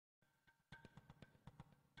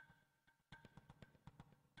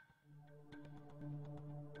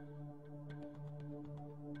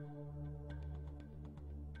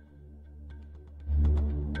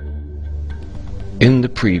In the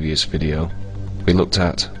previous video, we looked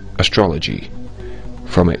at astrology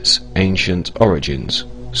from its ancient origins,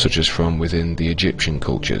 such as from within the Egyptian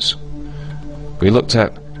cultures. We looked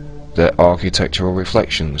at the architectural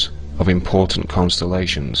reflections of important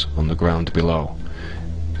constellations on the ground below,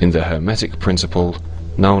 in the Hermetic principle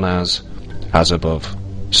known as above,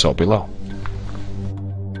 so below.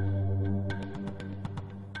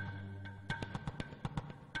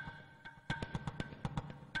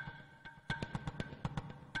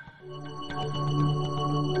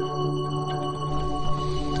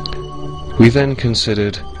 We then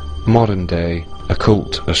considered modern-day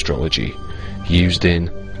occult astrology, used in,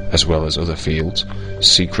 as well as other fields,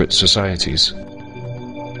 secret societies.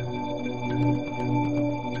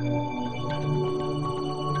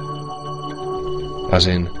 As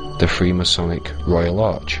in the Freemasonic Royal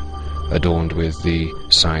Arch, adorned with the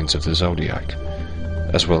signs of the zodiac,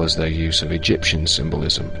 as well as their use of Egyptian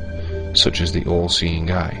symbolism, such as the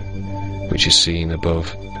all-seeing eye, which is seen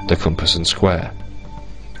above the compass and square,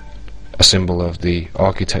 a symbol of the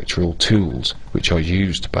architectural tools which are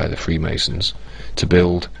used by the Freemasons to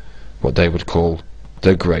build what they would call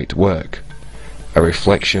the Great Work, a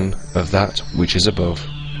reflection of that which is above,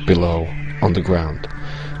 below, on the ground,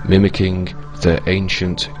 mimicking the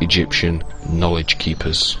ancient Egyptian knowledge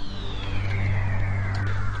keepers.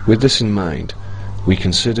 With this in mind, we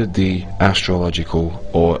considered the astrological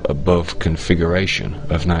or above configuration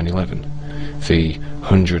of 9/11, the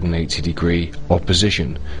 180-degree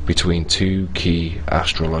opposition between two key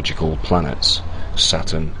astrological planets,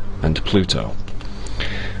 Saturn and Pluto.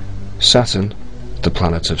 Saturn, the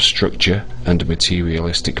planet of structure and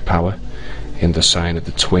materialistic power, in the sign of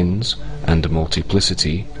the twins and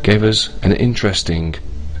multiplicity, gave us an interesting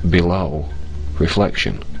below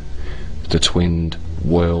reflection, the twinned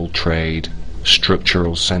world trade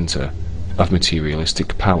structural centre of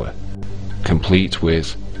materialistic power, complete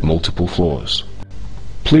with multiple floors.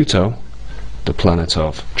 Pluto, the planet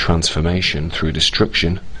of transformation through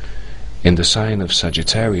destruction, in the sign of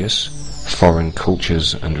Sagittarius, foreign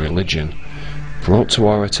cultures and religion, brought to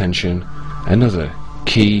our attention another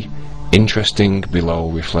key, interesting below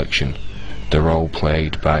reflection, the role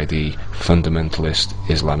played by the fundamentalist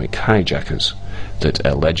Islamic hijackers that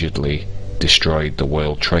allegedly destroyed the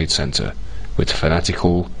World Trade Center with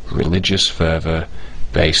fanatical religious fervor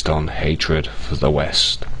based on hatred for the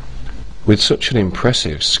West. With such an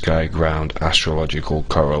impressive sky-ground astrological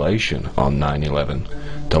correlation on 9/11,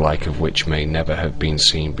 the like of which may never have been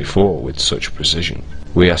seen before with such precision,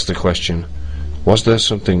 we asked the question, was there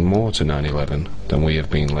something more to 9/11 than we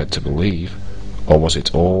have been led to believe, or was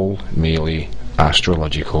it all merely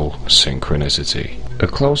astrological synchronicity? A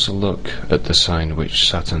closer look at the sign which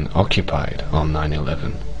Saturn occupied on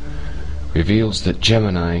 9/11 reveals that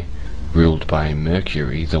Gemini, ruled by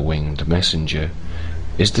Mercury, the winged messenger,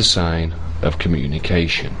 is the sign of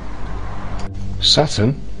communication.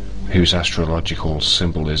 Saturn, whose astrological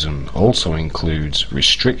symbolism also includes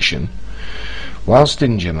restriction, whilst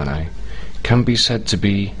in Gemini, can be said to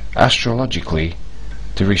be astrologically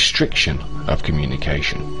the restriction of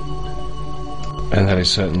communication. And that is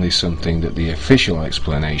certainly something that the official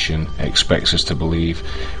explanation expects us to believe,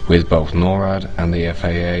 with both NORAD and the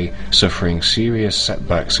FAA suffering serious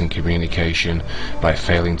setbacks in communication by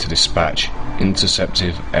failing to dispatch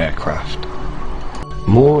interceptive aircraft.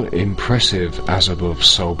 More impressive as above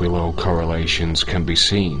so below correlations can be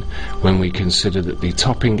seen when we consider that the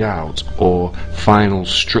topping out or final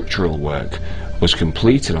structural work was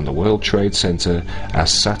completed on the World Trade Center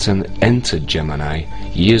as Saturn entered Gemini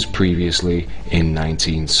years previously in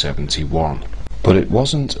 1971. But it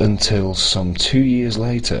wasn't until some 2 years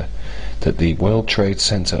later that the World Trade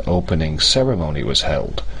Center opening ceremony was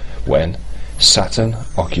held, when Saturn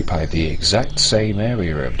occupied the exact same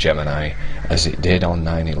area of Gemini as it did on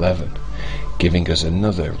 9/11, giving us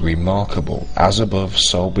another remarkable as above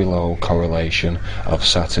so below correlation of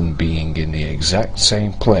Saturn being in the exact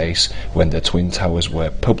same place when the Twin Towers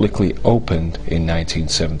were publicly opened in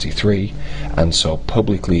 1973 and so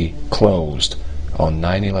publicly closed on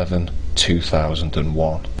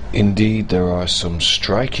 9/11/2001. Indeed, there are some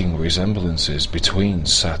striking resemblances between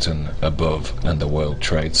Saturn above and the World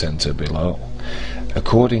Trade Center below.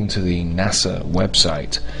 According to the NASA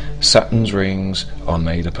website, Saturn's rings are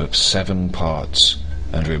made up of 7 parts,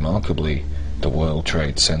 and remarkably, the World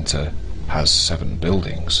Trade Center has 7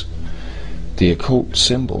 buildings. The occult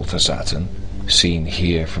symbol for Saturn, seen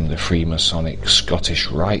here from the Freemasonic Scottish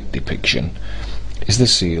Rite depiction, is the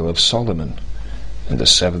Seal of Solomon, and the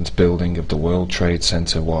 7th building of the World Trade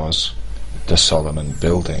Center was the Solomon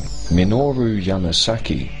Building. Minoru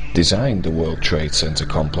Yamasaki designed the World Trade Center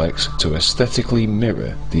complex to aesthetically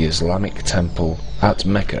mirror the Islamic temple at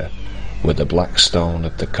Mecca, where the black stone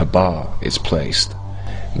of the Kaaba is placed.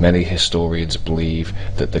 Many historians believe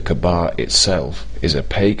that the Kaaba itself is a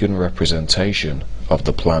pagan representation of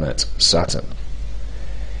the planet Saturn.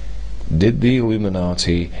 Did the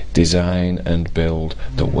Illuminati design and build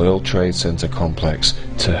the World Trade Center complex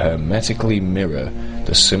to hermetically mirror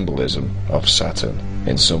the symbolism of Saturn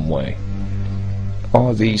in some way?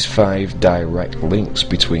 Are these 5 direct links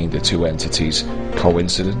between the two entities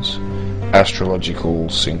coincidence, astrological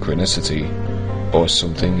synchronicity, or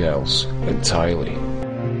something else entirely?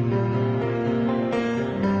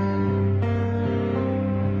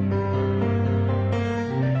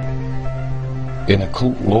 In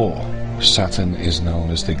occult lore, Saturn is known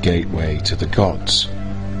as the gateway to the gods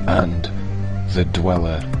and the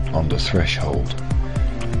dweller on the threshold,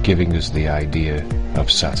 giving us the idea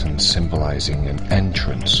of Saturn symbolizing an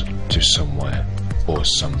entrance to somewhere or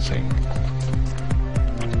something.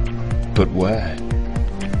 But where?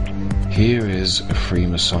 Here is a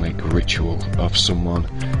Freemasonic ritual of someone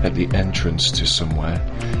at the entrance to somewhere,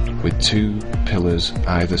 with 2 pillars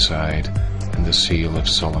either side and the seal of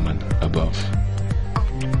Solomon above.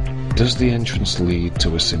 Does the entrance lead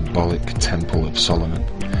to a symbolic Temple of Solomon,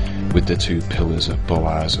 with the 2 pillars of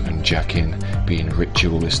Boaz and Jachin being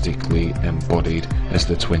ritualistically embodied as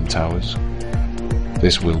the Twin Towers?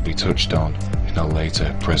 This will be touched on in a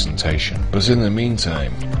later presentation. But in the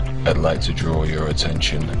meantime, I'd like to draw your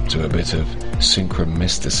attention to a bit of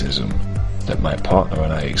synchromysticism that my partner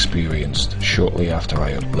and I experienced shortly after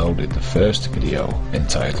I uploaded the first video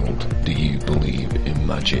entitled "Do You Believe in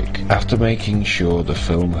Magic?" After making sure the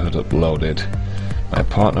film had uploaded, my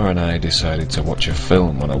partner and I decided to watch a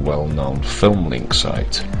film on a well-known film link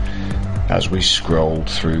site. As we scrolled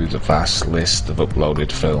through the vast list of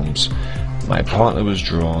uploaded films, my partner was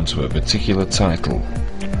drawn to a particular title,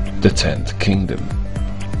 The 10th Kingdom.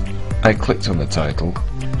 I clicked on the title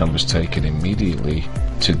and was taken immediately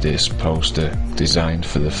to this poster designed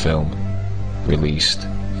for the film, released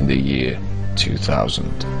in the year 2000.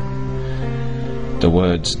 The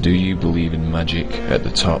words "Do you believe in magic?" at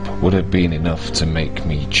the top would have been enough to make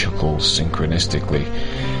me chuckle synchronistically,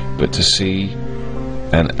 but to see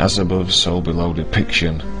an as above so below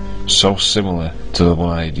depiction so similar to the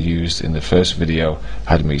one I'd used in the first video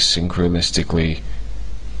had me synchronistically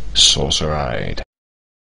saucer-eyed.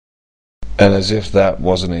 And as if that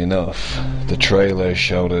wasn't enough, the trailer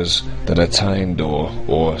showed us that a time door,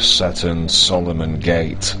 or Saturn Solomon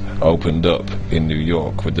Gate, opened up in New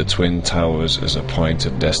York with the Twin Towers as a point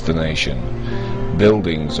of destination.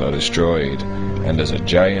 Buildings are destroyed, and as a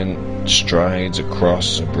giant strides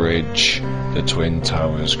across a bridge, the Twin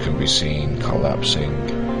Towers can be seen collapsing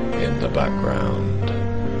in the background.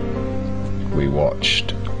 We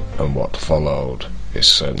watched, and what followed is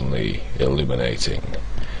certainly illuminating,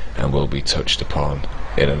 and will be touched upon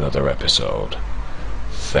in another episode.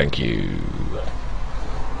 Thank you.